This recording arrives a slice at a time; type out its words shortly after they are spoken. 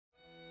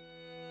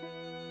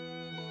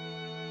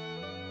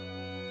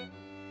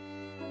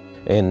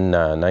In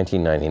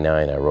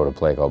 1999, I wrote a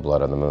play called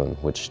Blood on the Moon,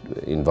 which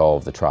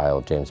involved the trial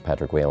of James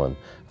Patrick Whelan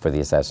for the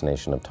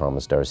assassination of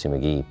Thomas D'Arcy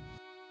McGee.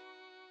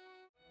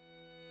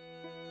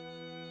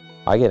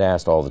 I get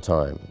asked all the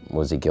time,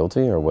 was he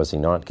guilty or was he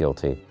not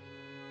guilty?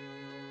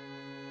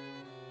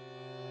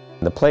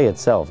 The play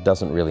itself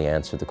doesn't really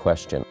answer the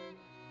question,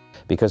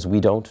 because we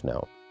don't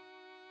know.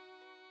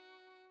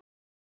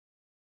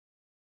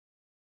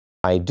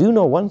 I do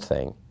know one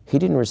thing, he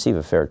didn't receive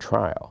a fair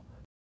trial.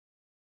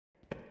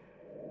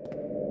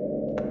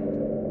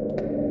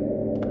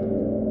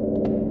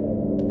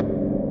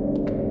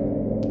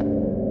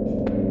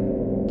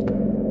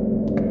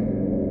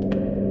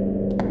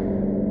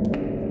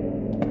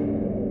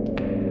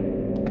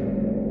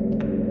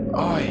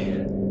 I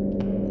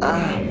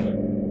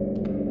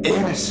am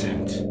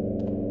innocent.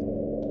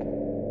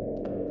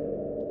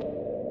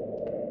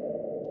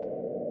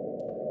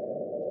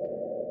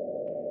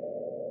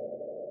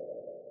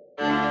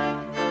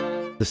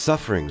 The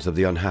sufferings of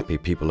the unhappy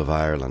people of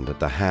Ireland at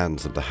the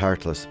hands of the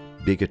heartless,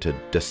 bigoted,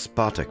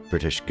 despotic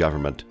British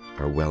government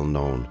are well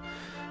known.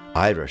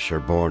 Irish are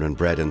born and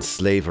bred in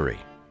slavery.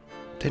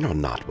 They know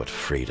not what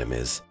freedom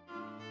is.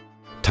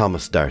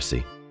 Thomas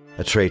D'Arcy,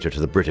 a traitor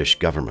to the British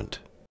government.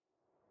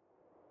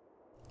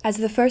 As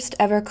the first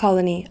ever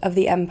colony of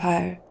the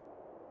Empire,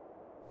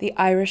 the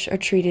Irish are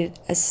treated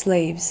as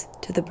slaves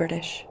to the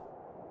British.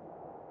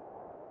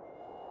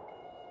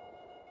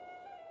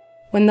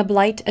 When the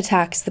blight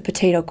attacks the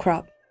potato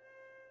crop,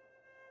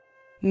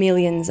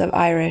 millions of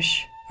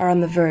Irish are on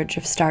the verge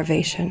of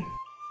starvation.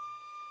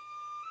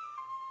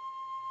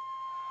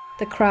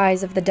 The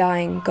cries of the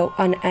dying go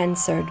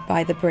unanswered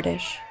by the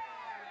British,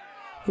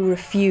 who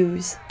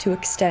refuse to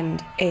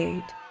extend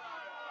aid.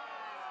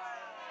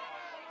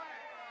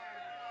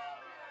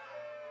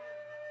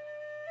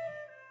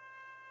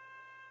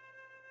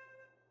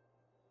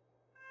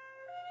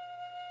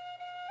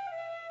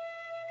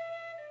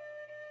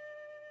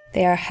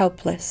 They are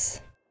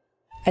helpless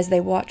as they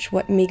watch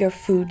what meager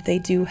food they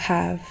do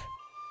have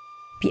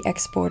be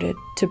exported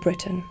to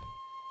Britain.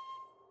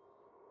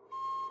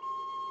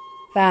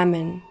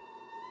 Famine,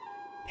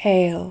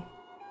 pale,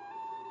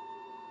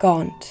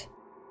 gaunt,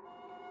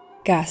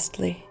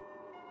 ghastly,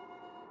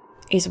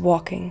 is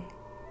walking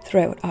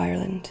throughout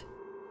Ireland,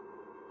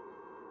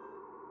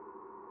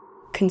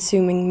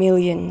 consuming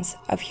millions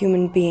of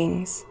human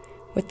beings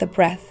with the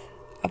breath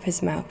of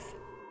his mouth.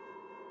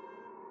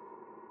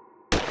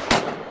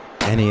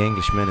 Any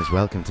Englishman is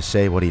welcome to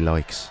say what he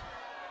likes.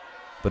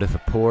 But if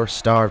a poor,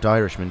 starved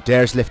Irishman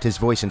dares lift his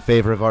voice in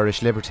favour of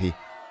Irish liberty,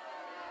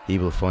 he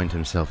will find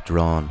himself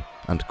drawn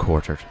and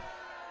quartered.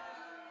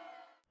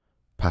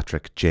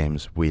 Patrick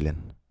James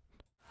Whelan.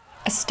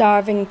 A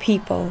starving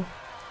people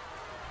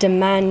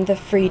demand the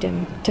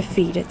freedom to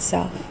feed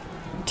itself,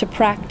 to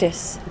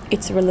practice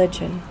its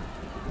religion,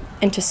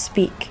 and to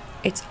speak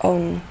its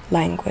own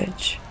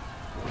language.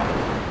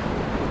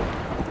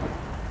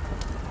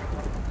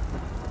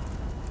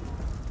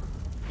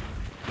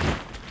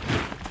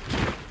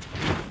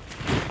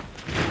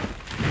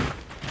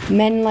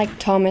 Men like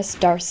Thomas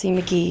D'Arcy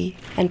McGee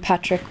and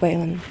Patrick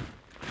Whelan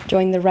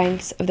joined the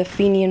ranks of the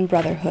Fenian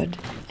Brotherhood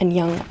and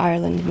Young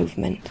Ireland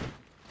movement.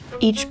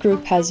 Each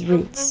group has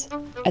roots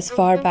as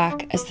far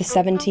back as the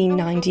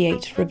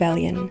 1798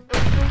 rebellion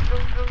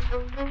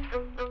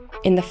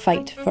in the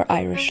fight for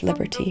Irish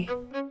liberty.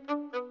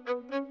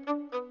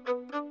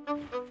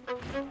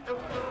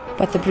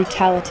 But the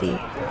brutality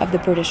of the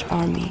British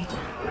Army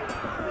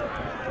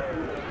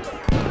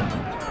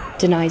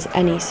denies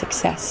any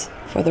success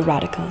for the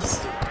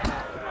radicals.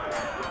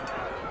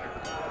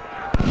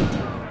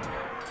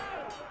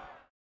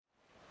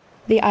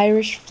 The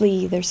Irish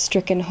flee their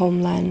stricken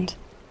homeland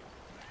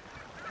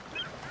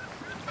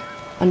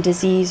on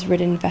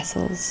disease-ridden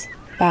vessels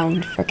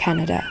bound for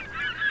Canada.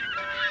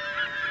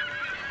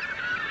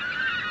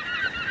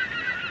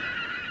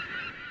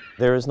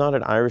 There is not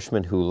an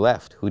Irishman who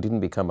left who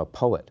didn't become a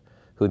poet,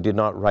 who did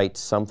not write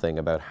something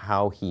about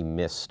how he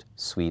missed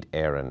sweet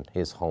Erin,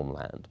 his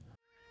homeland.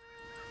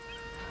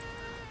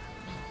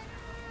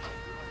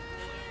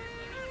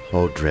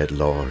 O dread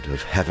Lord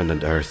of heaven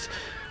and earth,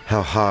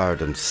 how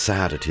hard and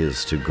sad it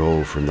is to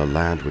go from the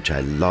land which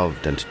I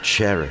loved and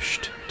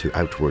cherished to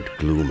outward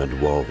gloom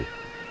and woe.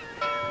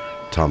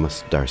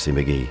 Thomas D'Arcy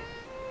McGee.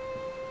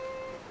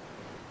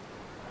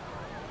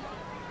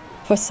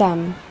 For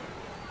some,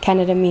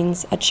 Canada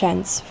means a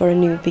chance for a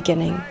new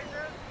beginning.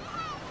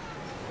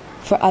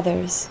 For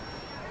others,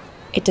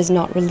 it does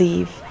not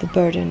relieve the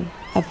burden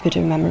of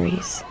bitter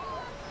memories.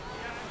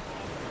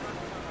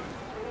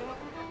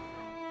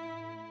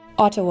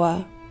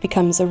 Ottawa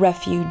becomes a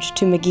refuge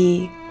to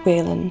McGee,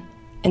 Whelan,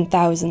 and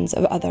thousands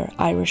of other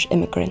Irish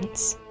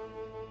immigrants.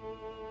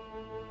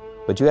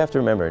 But you have to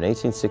remember, in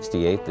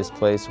 1868, this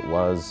place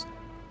was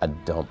a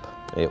dump.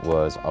 It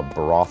was a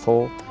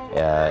brothel,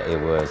 it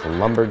was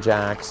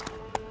lumberjacks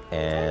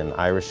and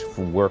Irish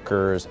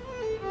workers,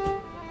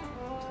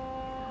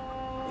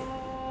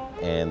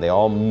 and they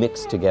all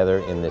mixed together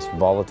in this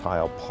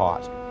volatile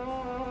pot.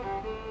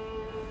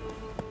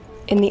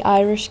 In the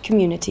Irish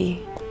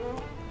community,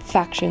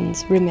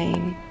 factions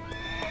remain,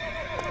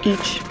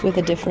 each with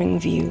a differing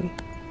view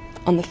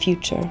on the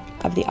future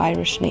of the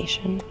Irish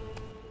nation.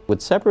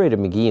 What separated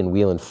McGee and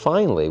Whelan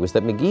finally was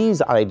that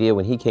McGee's idea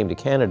when he came to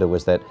Canada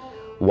was that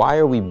why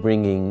are we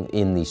bringing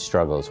in these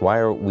struggles? Why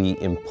are we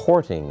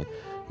importing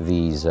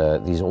these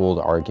old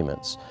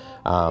arguments?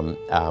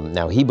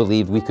 Now he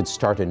believed we could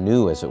start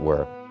anew, as it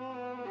were.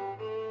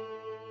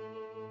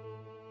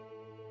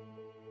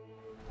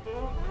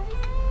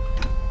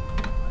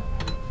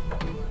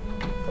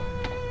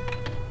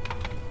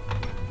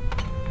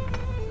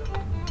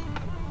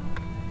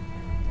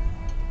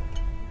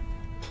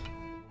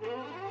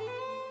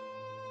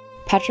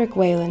 Patrick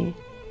Whelan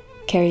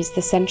carries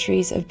the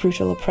centuries of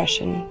brutal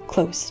oppression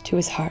close to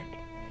his heart.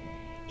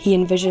 He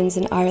envisions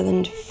an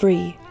Ireland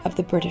free of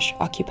the British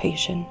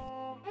occupation.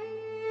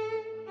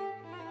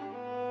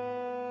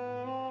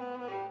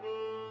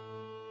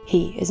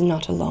 He is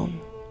not alone.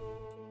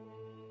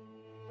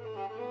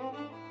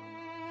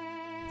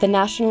 The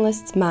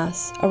nationalists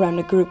mass around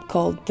a group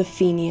called the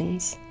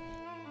Fenians.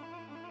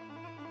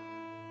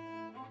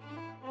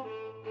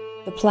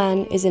 The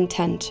plan is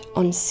intent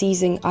on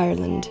seizing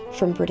Ireland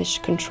from British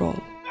control.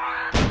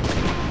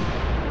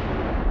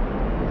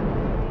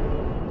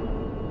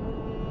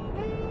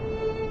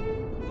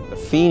 The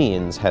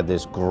Fenians had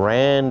this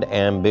grand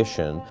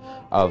ambition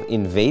of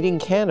invading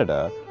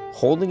Canada,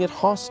 holding it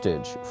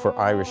hostage for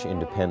Irish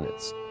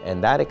independence.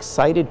 And that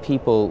excited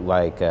people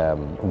like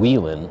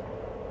Whelan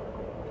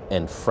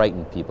and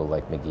frightened people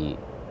like McGee.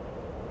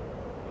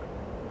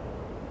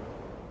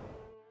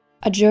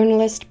 A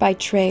journalist by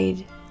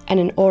trade and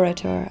an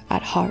orator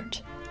at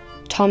heart,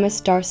 Thomas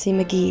D'Arcy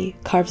McGee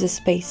carves a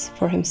space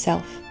for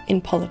himself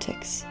in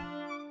politics.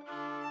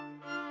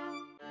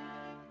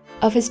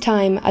 Of his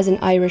time as an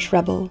Irish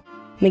rebel,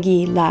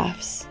 McGee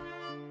laughs.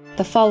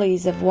 The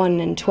follies of 1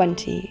 and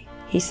 20,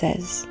 he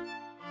says.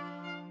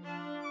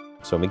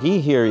 So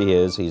McGee, here he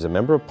is, he's a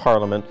member of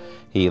Parliament,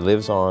 he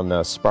lives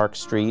on Spark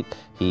Street,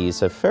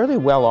 he's a fairly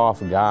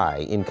well-off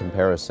guy in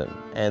comparison.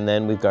 And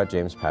then we've got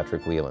James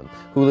Patrick Whelan,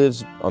 who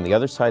lives on the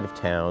other side of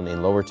town,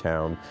 in Lower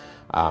Town,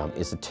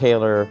 is a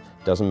tailor,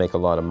 doesn't make a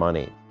lot of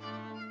money.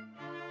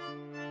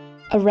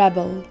 A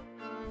rebel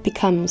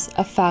becomes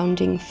a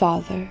founding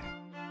father.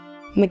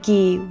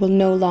 McGee will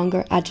no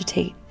longer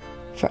agitate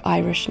for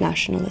Irish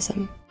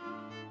nationalism.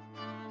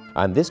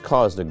 And this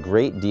caused a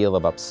great deal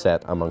of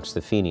upset amongst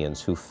the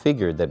Fenians, who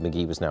figured that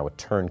McGee was now a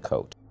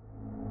turncoat.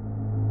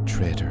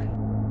 Traitor.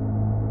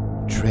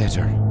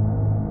 Traitor.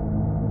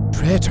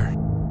 Traitor.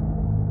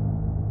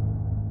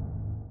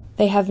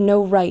 They have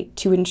no right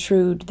to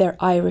intrude their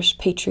Irish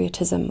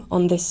patriotism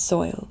on this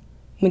soil,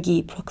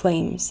 McGee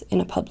proclaims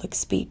in a public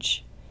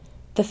speech.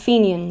 The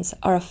Fenians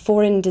are a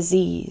foreign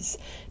disease,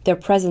 their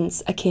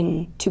presence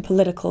akin to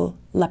political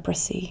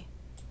leprosy.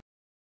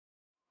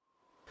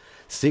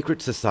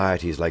 Secret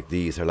societies like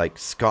these are like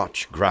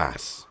Scotch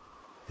grass.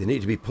 They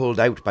need to be pulled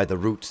out by the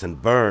roots and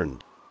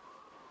burned.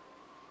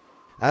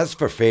 As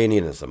for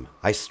Fenianism,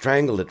 I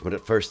strangled it when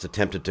it first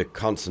attempted to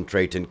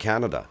concentrate in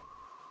Canada.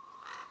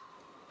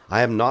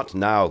 I am not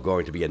now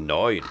going to be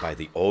annoyed by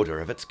the odour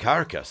of its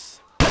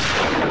carcass.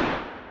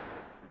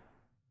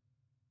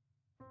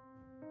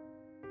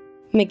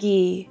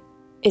 McGee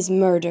is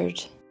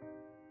murdered.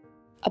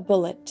 A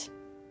bullet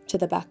to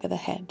the back of the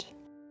head.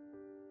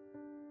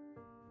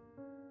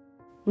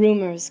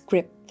 Rumours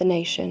grip the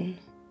nation.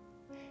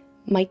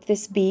 Might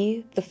this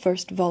be the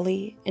first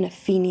volley in a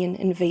Fenian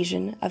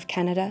invasion of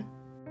Canada?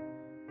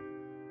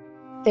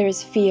 There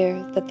is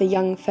fear that the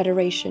young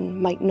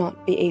Federation might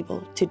not be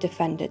able to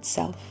defend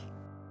itself.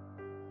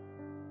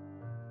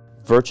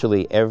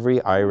 Virtually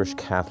every Irish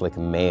Catholic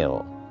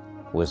male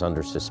was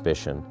under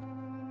suspicion.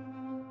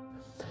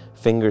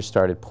 Fingers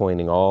started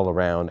pointing all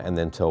around, and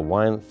then till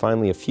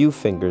finally a few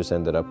fingers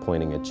ended up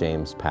pointing at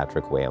James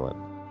Patrick Whelan.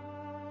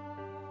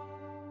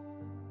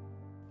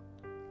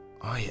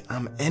 I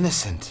am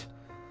innocent.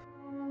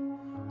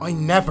 I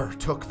never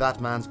took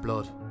that man's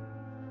blood.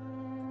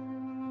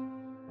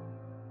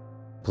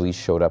 Police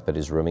showed up at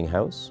his rooming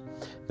house.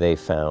 They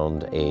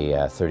found a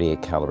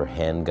 .38 caliber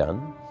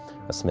handgun,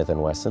 a Smith &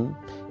 Wesson.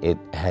 It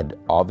had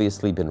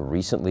obviously been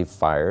recently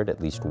fired at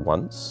least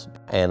once,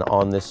 and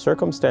on this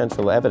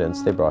circumstantial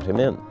evidence, they brought him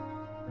in.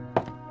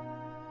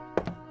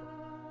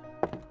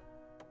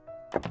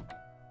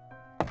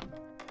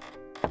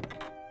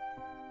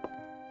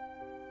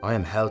 I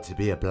am held to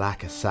be a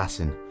black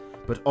assassin,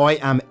 but I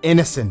am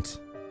innocent.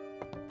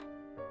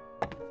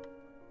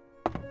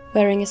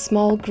 Wearing a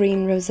small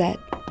green rosette,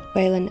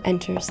 Whelan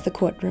enters the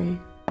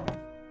courtroom.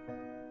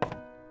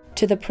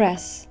 To the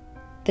press,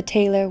 the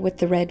tailor with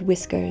the red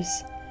whiskers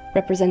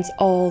represents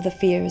all the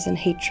fears and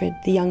hatred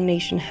the young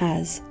nation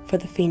has for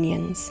the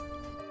Fenians.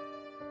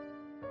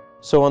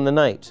 So on the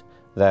night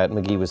that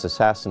McGee was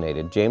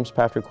assassinated, James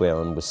Patrick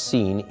Whelan was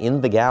seen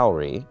in the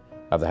gallery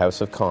of the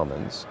House of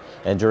Commons,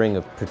 and during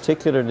a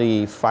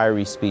particularly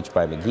fiery speech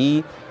by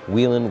McGee,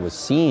 Whelan was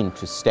seen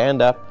to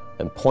stand up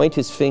and point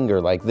his finger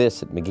like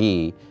this at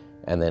McGee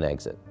and then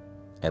exit.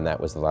 And that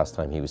was the last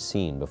time he was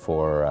seen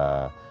before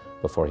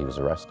he was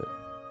arrested.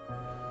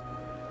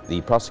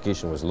 The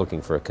prosecution was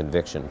looking for a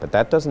conviction, but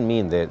that doesn't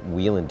mean that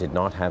Whelan did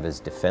not have his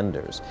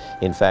defenders.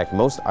 In fact,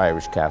 most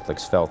Irish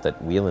Catholics felt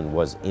that Whelan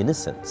was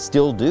innocent,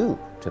 still do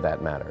to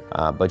that matter.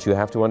 But you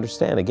have to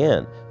understand,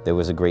 again, there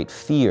was a great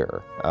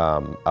fear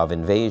of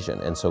invasion,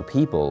 and so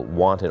people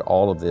wanted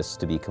all of this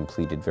to be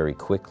completed very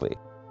quickly.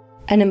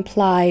 An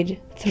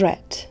implied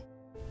threat,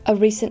 a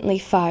recently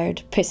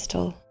fired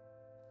pistol,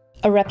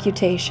 a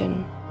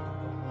reputation,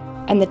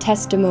 and the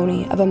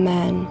testimony of a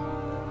man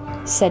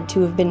said to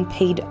have been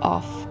paid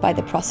off by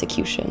the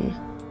prosecution.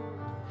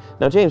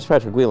 Now, James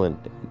Patrick Whelan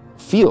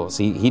feels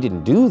he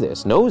didn't do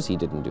this, knows he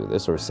didn't do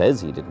this, or says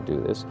he didn't do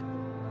this.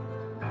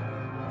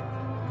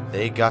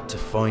 They got to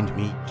find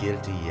me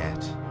guilty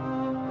yet.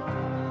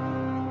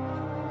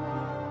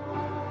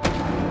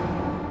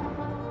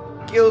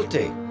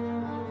 Guilty.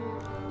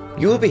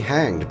 You'll be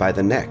hanged by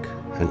the neck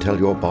until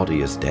your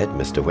body is dead,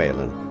 Mr.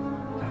 Whelan.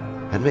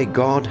 And may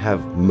God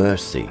have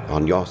mercy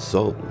on your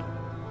soul.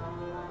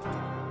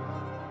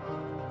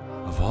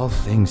 Of all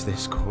things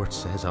this court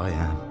says I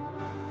am,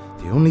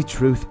 the only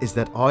truth is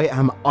that I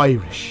am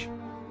Irish.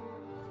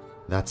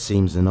 That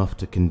seems enough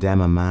to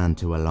condemn a man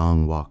to a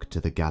long walk to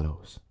the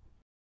gallows.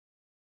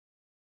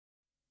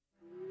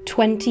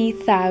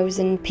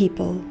 20,000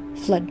 people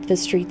flood the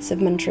streets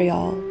of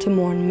Montreal to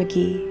mourn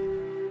McGee.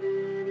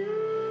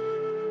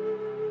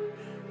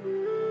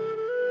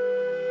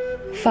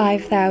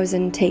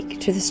 5,000 take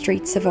to the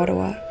streets of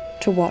Ottawa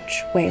to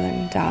watch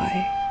Whelan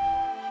die.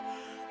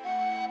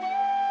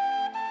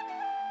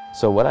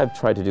 So what I've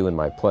tried to do in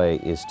my play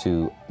is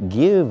to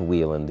give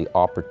Whelan the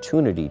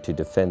opportunity to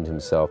defend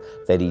himself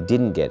that he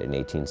didn't get in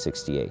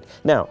 1868.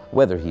 Now,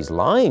 whether he's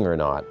lying or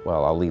not,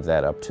 well, I'll leave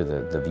that up to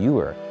the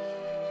viewer.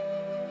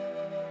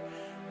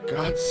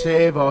 God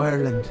save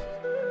Ireland,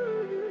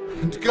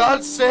 and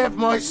God save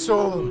my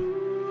soul.